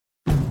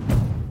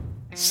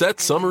Set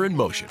summer in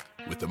motion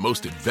with the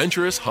most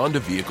adventurous Honda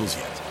vehicles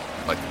yet,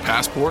 like the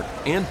Passport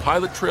and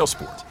Pilot Trail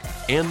Sport,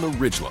 and the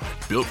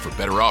Ridgeline, built for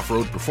better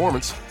off-road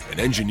performance and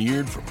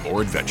engineered for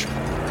more adventure.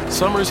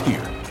 Summer's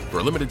here. For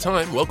a limited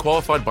time,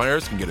 well-qualified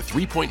buyers can get a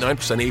 3.9%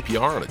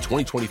 APR on a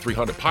 2023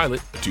 Honda Pilot,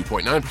 a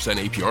 2.9%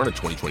 APR on a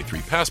 2023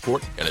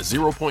 Passport, and a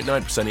 0.9%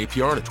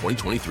 APR on a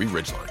 2023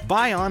 Ridgeline.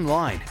 Buy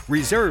online,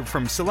 reserve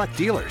from select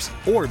dealers,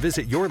 or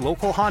visit your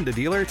local Honda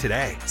dealer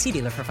today. See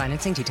dealer for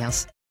financing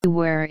details.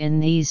 Where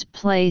in these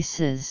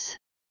places?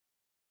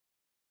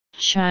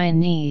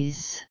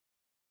 Chinese.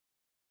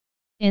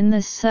 In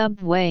the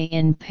subway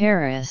in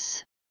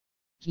Paris,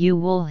 you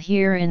will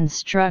hear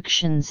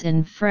instructions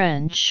in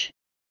French,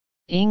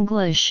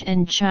 English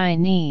and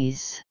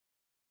Chinese.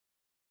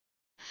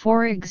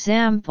 For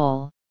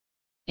example,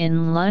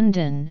 in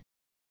London,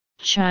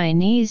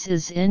 Chinese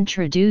is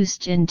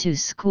introduced into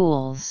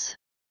schools.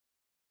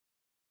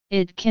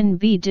 It can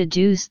be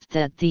deduced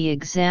that the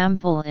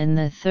example in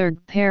the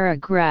third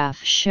paragraph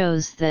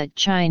shows that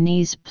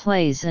Chinese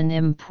plays an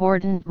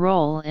important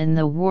role in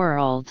the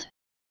world.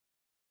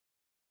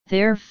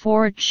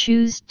 Therefore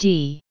choose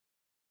D.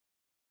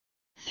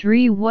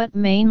 3. What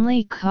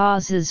mainly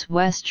causes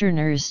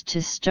Westerners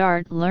to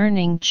start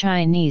learning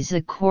Chinese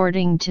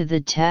according to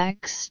the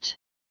text?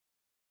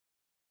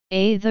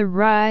 A. The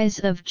rise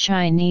of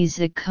Chinese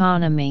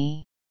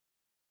economy.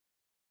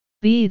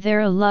 B.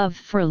 Their love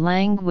for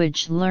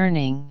language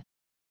learning.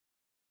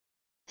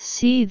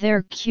 C.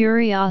 Their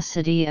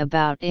curiosity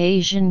about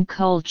Asian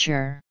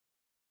culture.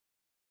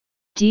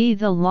 D.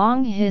 The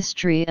long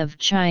history of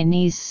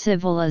Chinese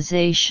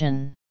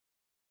civilization.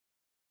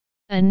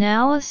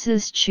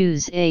 Analysis.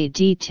 Choose A.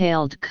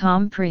 Detailed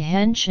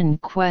comprehension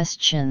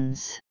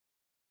questions.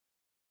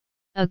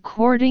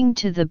 According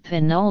to the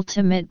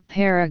penultimate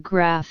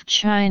paragraph,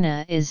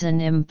 China is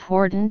an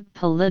important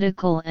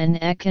political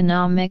and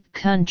economic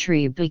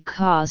country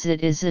because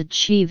it is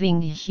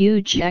achieving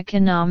huge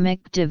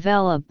economic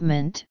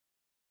development,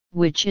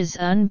 which is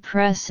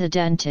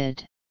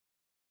unprecedented.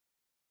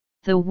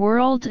 The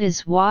world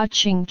is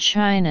watching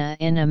China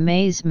in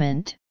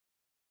amazement,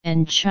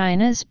 and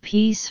China's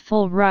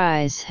peaceful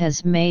rise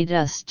has made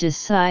us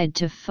decide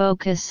to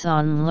focus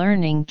on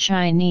learning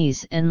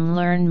Chinese and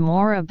learn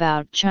more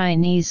about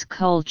Chinese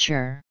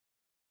culture.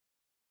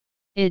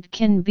 It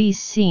can be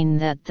seen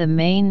that the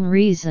main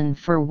reason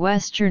for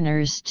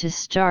Westerners to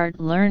start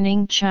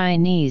learning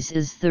Chinese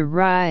is the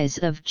rise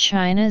of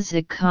China's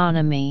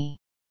economy.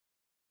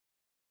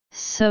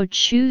 So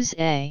choose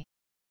A.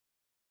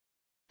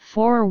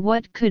 4.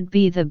 What could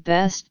be the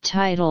best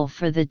title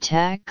for the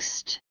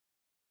text?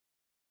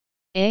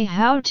 A.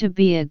 How to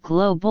be a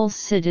global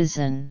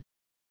citizen.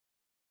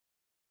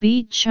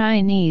 B.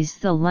 Chinese,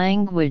 the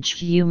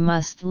language you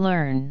must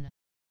learn.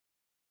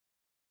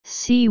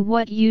 C.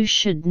 What you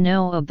should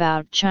know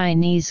about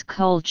Chinese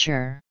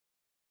culture.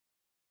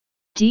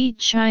 D.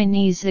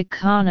 Chinese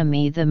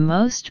economy, the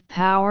most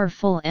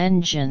powerful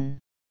engine.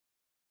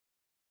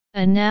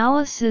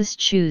 Analysis.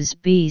 Choose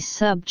B.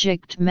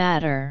 Subject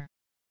matter.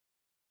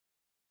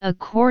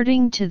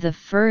 According to the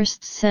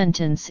first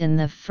sentence in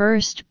the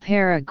first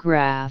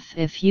paragraph,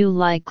 if you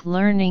like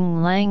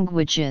learning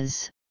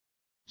languages,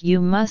 you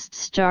must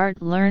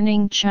start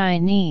learning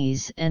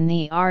Chinese, and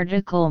the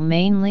article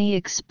mainly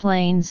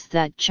explains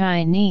that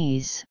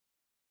Chinese,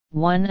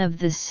 one of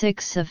the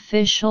 6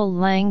 official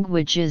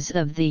languages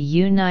of the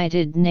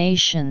United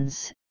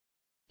Nations,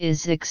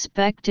 is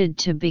expected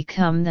to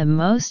become the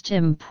most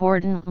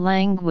important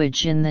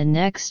language in the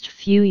next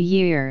few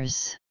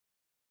years.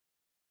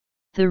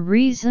 The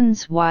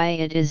reasons why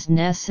it is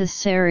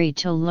necessary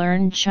to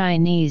learn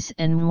Chinese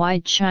and why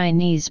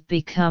Chinese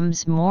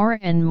becomes more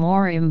and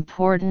more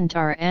important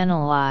are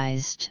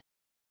analyzed.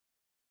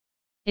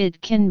 It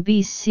can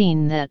be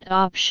seen that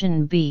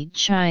option B,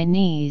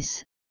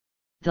 Chinese,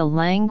 the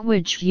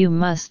language you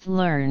must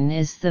learn,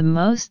 is the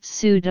most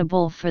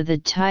suitable for the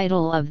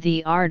title of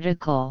the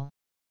article.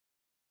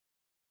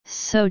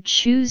 So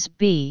choose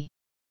B.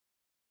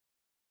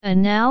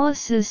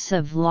 Analysis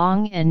of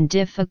long and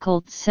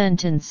difficult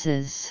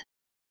sentences.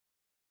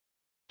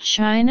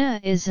 China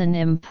is an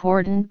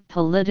important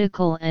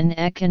political and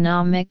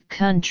economic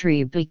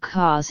country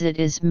because it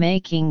is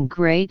making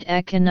great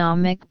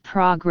economic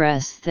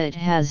progress that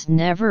has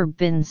never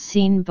been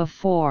seen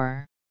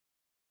before.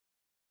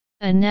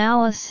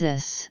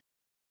 Analysis.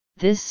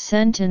 This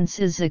sentence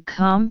is a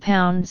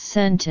compound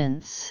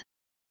sentence.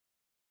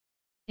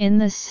 In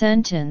the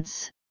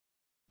sentence,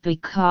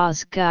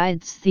 because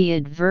guides the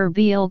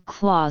adverbial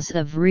clause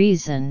of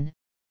reason,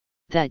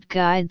 that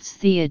guides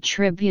the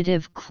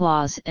attributive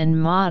clause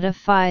and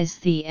modifies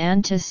the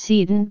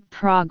antecedent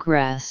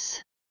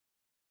progress.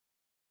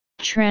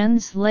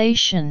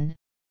 Translation.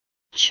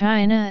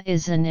 China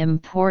is an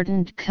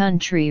important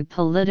country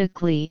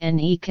politically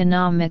and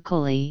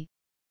economically,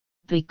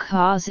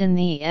 because in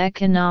the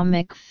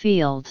economic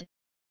field,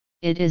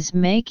 it is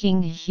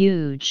making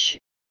huge,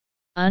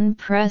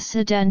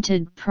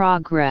 unprecedented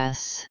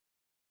progress.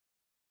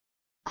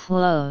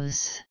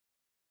 Close.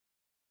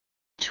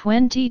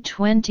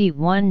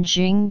 2021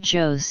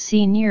 Jingzhou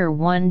Senior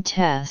 1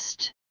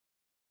 Test.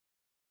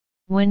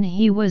 When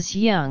he was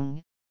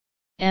young,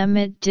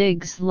 Emmett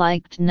Diggs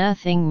liked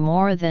nothing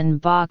more than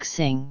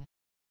boxing.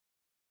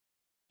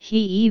 He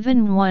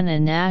even won a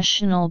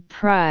national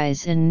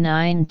prize in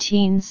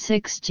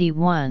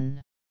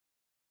 1961.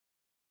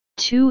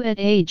 At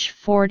age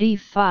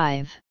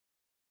 45,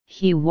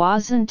 he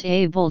wasn't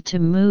able to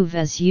move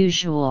as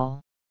usual.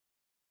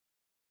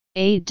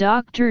 A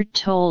doctor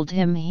told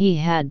him he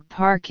had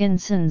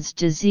Parkinson's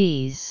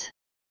disease.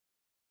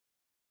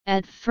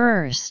 At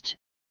first,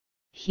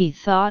 he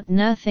thought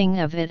nothing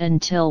of it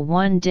until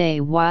one day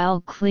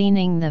while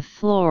cleaning the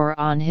floor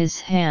on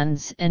his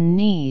hands and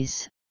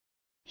knees,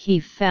 he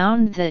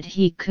found that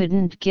he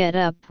couldn't get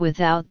up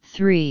without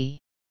 3.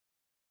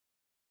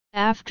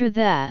 After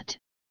that,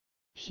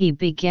 he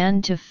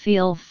began to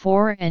feel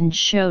 4 and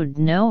showed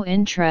no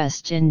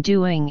interest in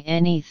doing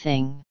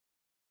anything.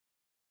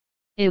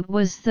 It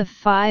was the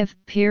 5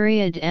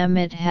 period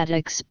Emmett had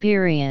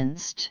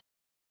experienced.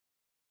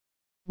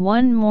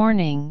 One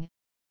morning,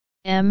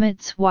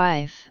 Emmett's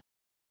wife,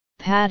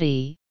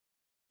 Patty,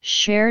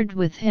 shared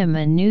with him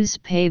a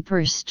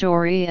newspaper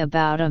story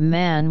about a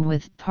man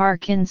with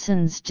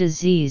Parkinson's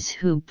disease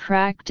who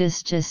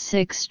practiced a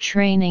 6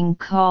 training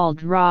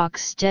called Rock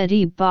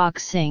Steady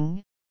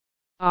Boxing,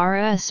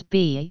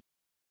 RSB,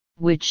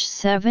 which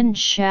 7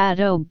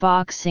 shadow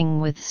boxing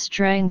with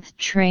strength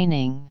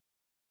training.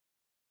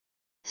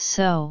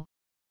 So,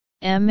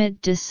 Emmett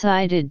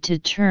decided to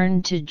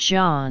turn to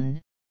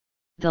John,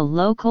 the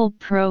local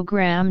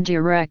program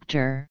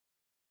director,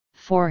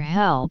 for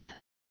help.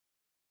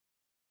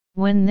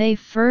 When they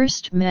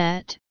first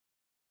met,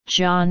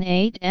 John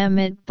ate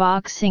Emmett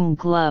boxing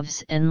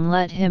gloves and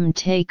let him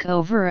take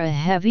over a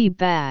heavy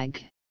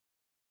bag.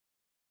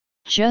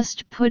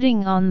 Just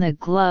putting on the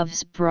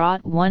gloves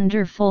brought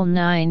wonderful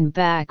 9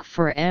 back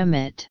for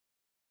Emmett.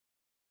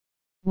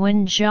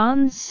 When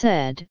John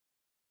said,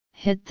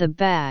 "Hit the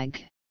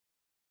bag,"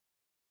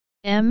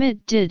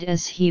 Emmett did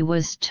as he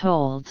was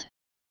told.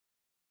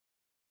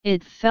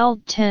 It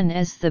felt 10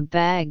 as the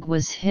bag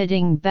was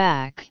hitting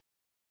back,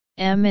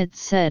 Emmett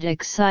said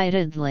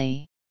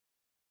excitedly.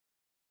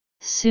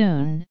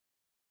 Soon,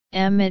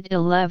 Emmett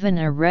 11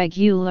 a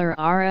regular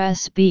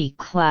RSB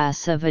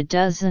class of a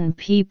dozen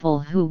people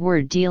who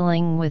were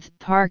dealing with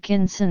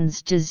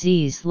Parkinson's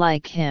disease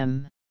like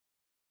him.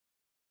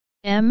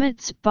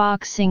 Emmett's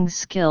boxing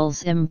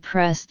skills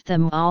impressed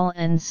them all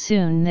and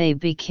soon they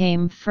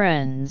became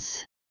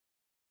friends.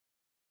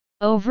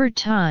 Over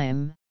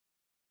time,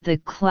 the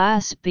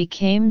class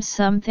became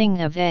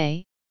something of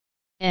a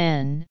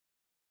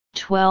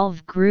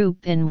N12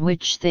 group in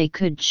which they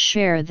could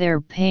share their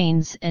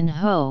pains and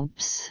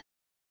hopes.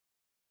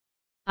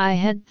 I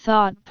had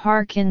thought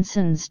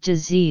Parkinson's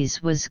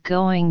disease was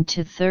going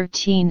to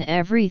 13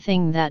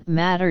 everything that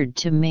mattered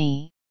to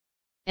me,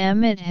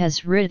 Emmett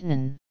has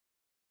written.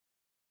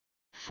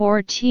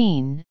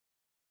 14.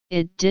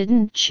 It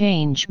didn't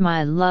change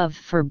my love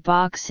for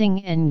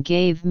boxing and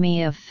gave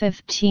me a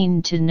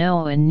 15 to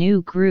know a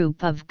new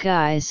group of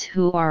guys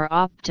who are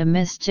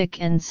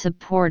optimistic and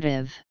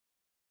supportive.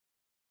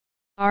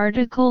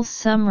 Article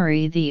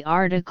summary: the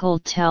article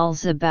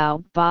tells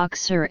about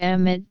boxer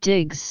Emmett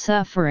Diggs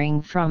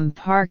suffering from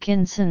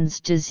Parkinson's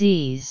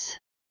disease.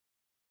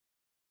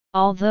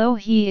 Although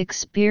he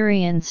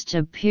experienced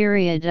a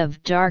period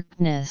of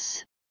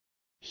darkness,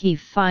 he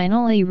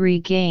finally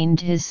regained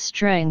his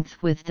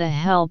strength with the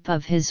help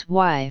of his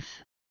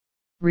wife,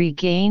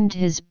 regained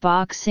his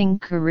boxing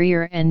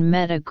career and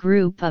met a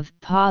group of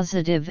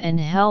positive and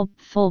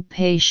helpful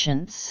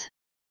patients.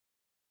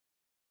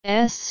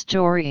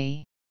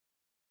 Story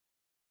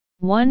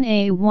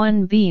 1A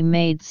 1B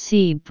made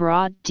C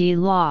brought D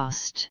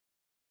lost.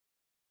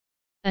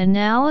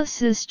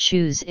 Analysis: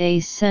 choose a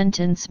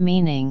sentence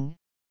meaning.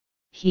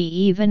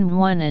 He even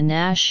won a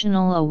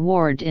national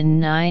award in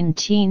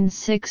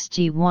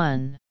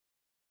 1961.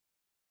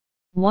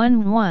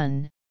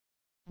 1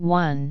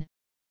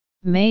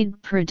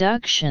 Made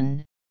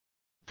production,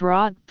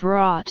 brought,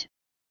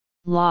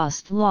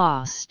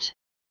 lost.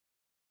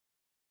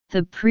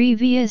 The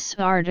previous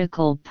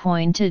article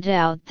pointed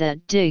out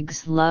that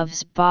Diggs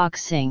loves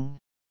boxing.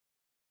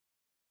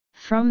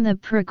 From the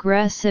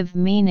progressive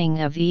meaning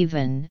of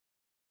even,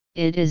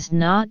 it is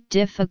not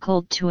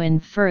difficult to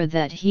infer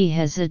that he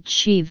has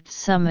achieved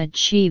some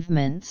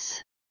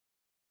achievements.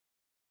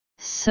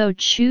 So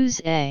choose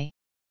A.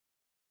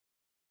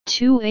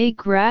 2A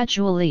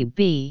gradually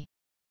B.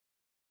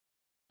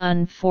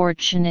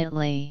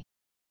 Unfortunately.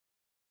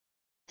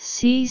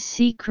 C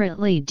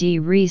secretly D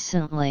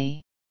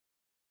recently.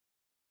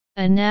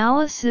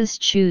 Analysis: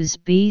 choose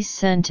B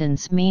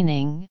sentence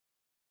meaning.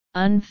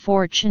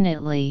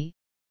 Unfortunately,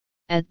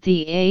 at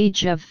the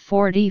age of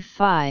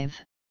 45,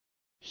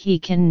 he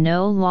can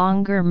no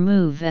longer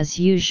move as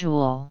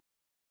usual.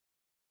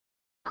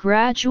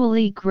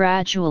 Gradually,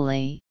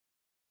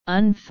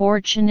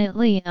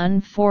 unfortunately,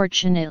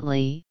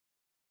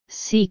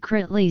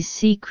 secretly,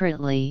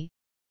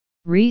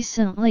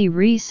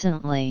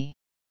 recently.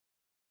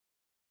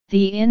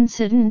 The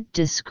incident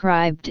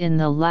described in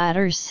the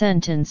latter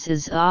sentence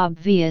is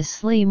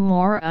obviously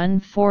more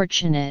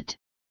unfortunate,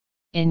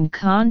 in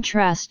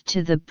contrast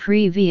to the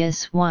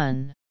previous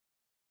one.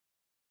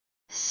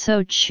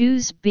 So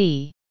choose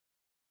B.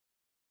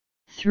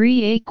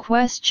 3a.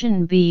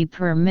 Question B.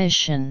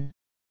 Permission.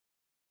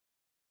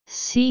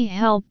 C.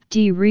 Help.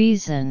 D.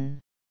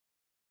 Reason.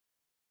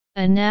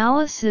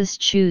 Analysis.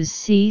 Choose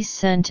C.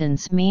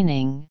 Sentence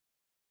meaning: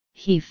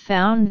 he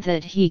found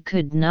that he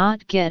could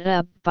not get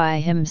up by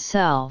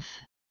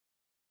himself.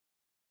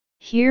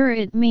 Here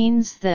it means that